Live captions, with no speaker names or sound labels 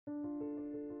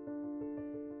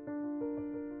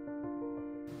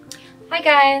Hi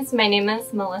guys, my name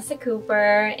is Melissa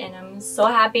Cooper and I'm so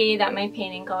happy that my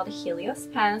painting called Helios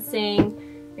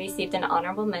Passing received an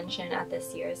honorable mention at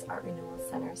this year's Art Renewal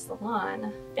Center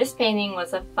Salon. This painting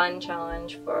was a fun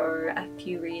challenge for a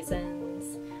few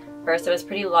reasons. First, it was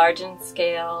pretty large in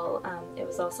scale. It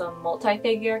was also a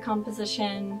multi-figure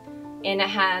composition, and it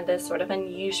had this sort of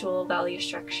unusual value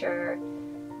structure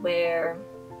where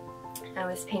I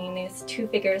was painting these two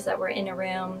figures that were in a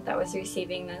room that was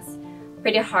receiving this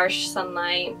pretty harsh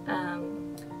sunlight,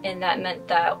 and that meant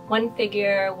that one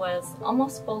figure was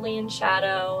almost fully in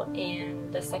shadow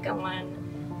and the second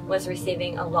one was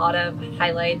receiving a lot of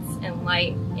highlights and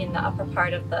light in the upper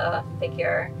part of the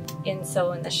figure. And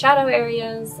so in the shadow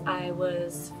areas I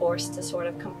was forced to sort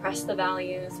of compress the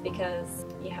values because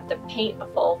you have to paint a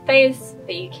full face,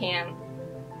 but you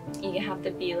have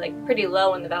to be like pretty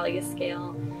low in the value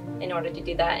scale in order to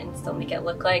do that and still make it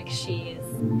look like she's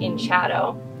in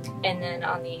shadow. And then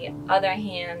on the other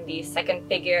hand, the second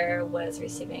figure was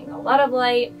receiving a lot of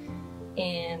light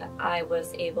and I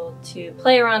was able to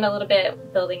play around a little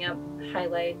bit, building up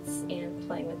highlights and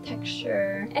playing with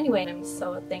texture. Anyway, I'm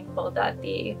so thankful that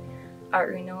the Art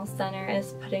Renewal Center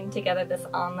is putting together this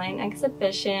online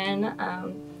exhibition,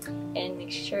 and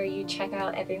make sure you check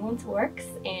out everyone's works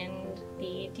and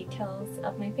the details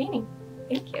of my painting.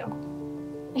 Thank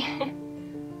you.